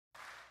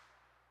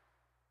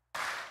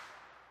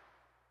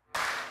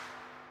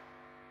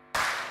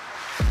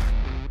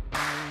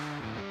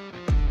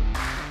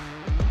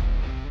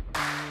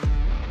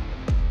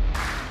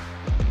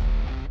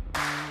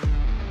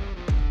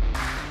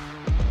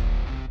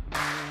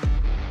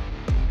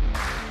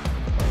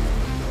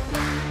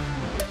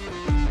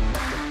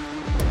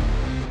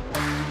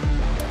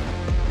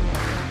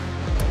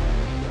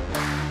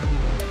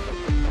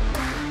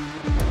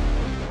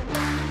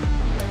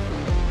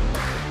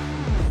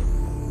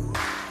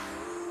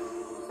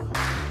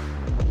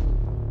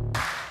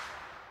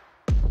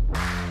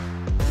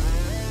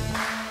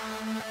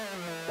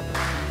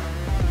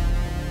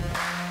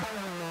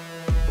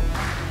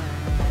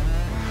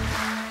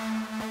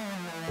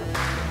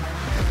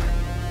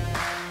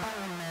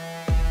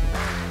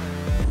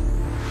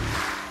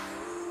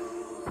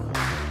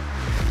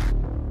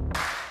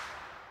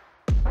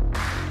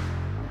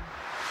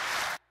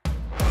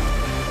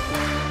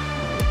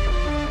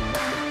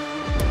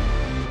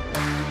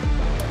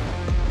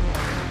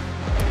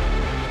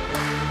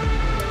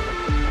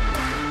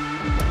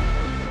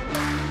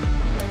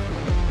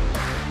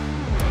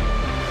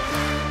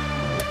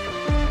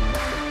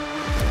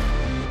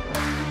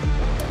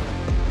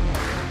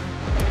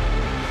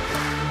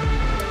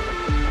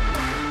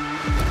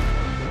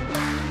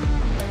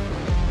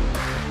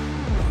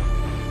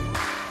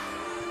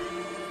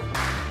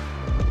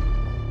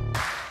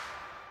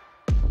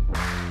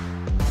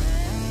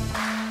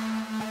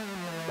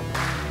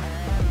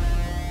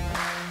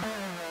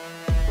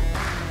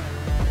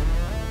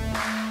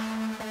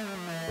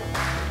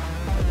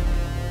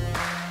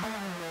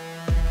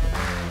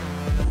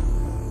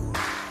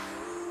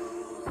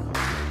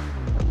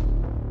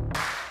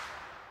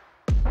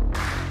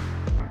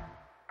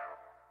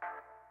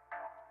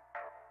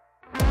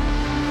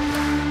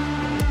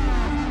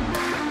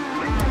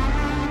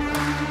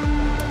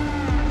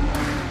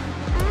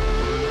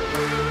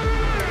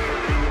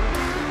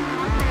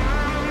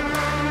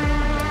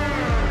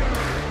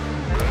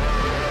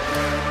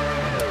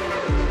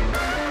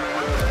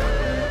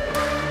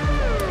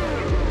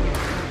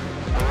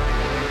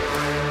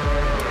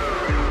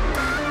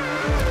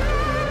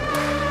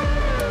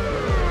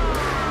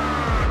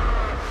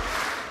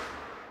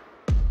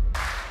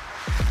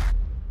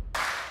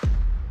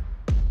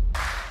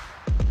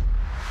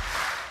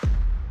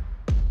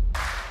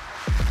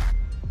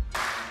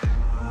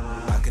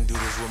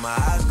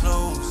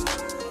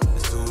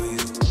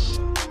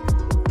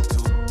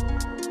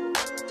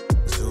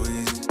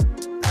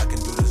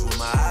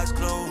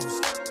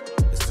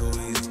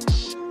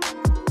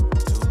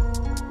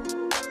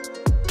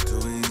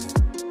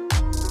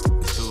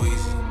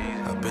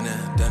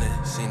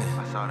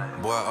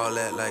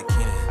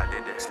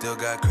Still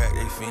got crack,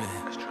 they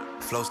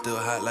fiendin'. Flow still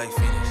hot like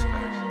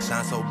Phoenix.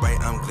 Shine so bright,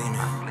 I'm gleaming.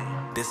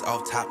 This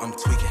off top, I'm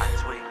tweaking.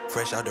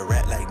 Fresh out the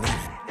rat like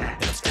Neiman.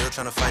 And I'm still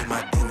tryna fight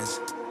my demons.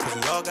 Cause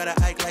we all gotta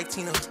act like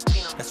Tina.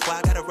 That's why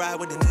I gotta ride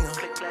with the Nina.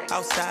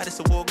 Outside,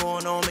 it's a war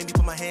going on. Make me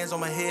put my hands on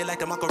my head like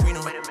the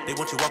Macarena. They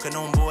want you walking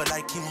on board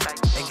like chemo.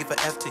 Ain't give a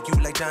F to you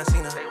like John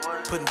Cena.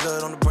 Putting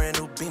blood on the brand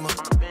new Beamer.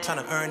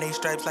 Tryna earn 8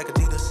 stripes like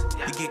Adidas.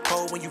 You get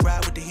cold when you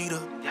ride with the heater.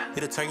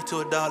 It'll turn you to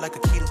a dog like a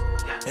keto.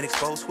 And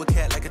expose to a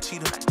cat like a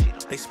cheetah.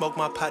 They smoke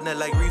my partner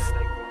like reefer.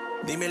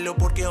 Dímelo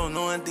porque o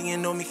no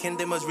entiendo. Mi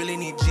gente must really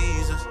need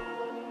Jesus.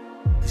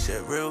 They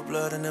shed real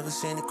blood. I never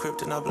seen the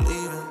crypt and I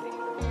believe it.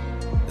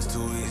 It's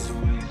too easy.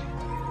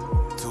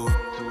 Too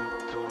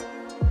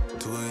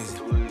easy.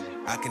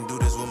 I can do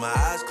this with my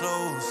eyes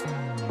closed.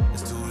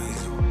 It's too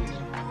easy.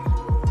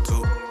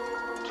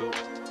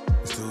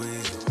 It's too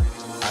easy.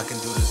 I can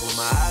do this with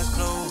my eyes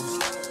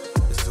closed.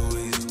 It's too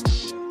easy.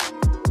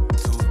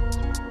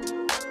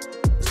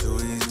 It's too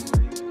easy.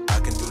 I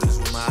can do this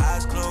with my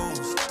eyes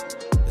closed.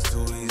 It's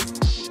too easy.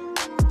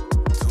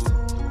 It's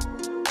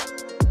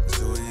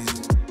too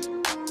easy.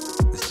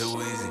 It's too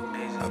easy.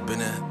 I've been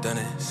there, done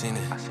it, seen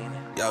it.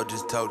 Y'all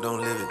just talk,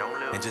 don't live it.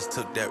 And just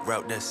took that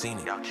route, that seen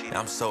it. And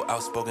I'm so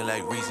outspoken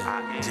like Reason.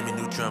 Jimmy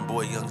Neutron,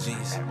 boy, young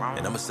G's.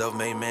 And I'm a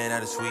self-made man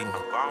out of Sweden.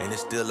 And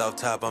it's still off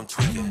top, I'm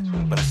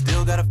tweaking. But I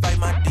still gotta fight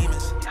my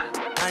demons.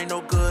 I ain't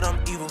no good, I'm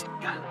evil.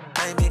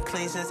 I ain't been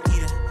clean since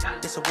Eden.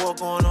 It's a war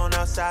going on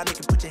outside, make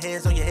you put your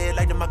hands on your head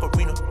like the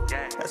Macarena.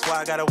 That's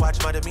why I gotta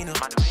watch my demeanor.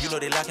 You know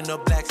they locking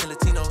up blacks and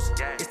Latinos.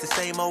 It's the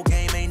same old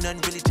game, ain't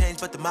nothing really changed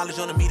but the mileage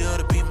on the meter of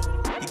the Beamer.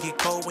 You get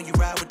cold when you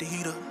ride with the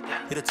heater.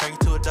 It'll turn you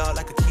to a dog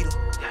like a keto.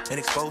 And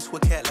expose to a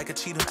cat like a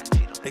cheetah.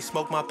 They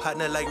smoke my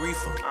partner like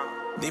reefer.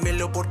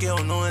 Dímelo porque o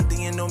no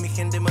entiendo. Mi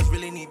gente must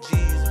really need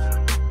Jesus.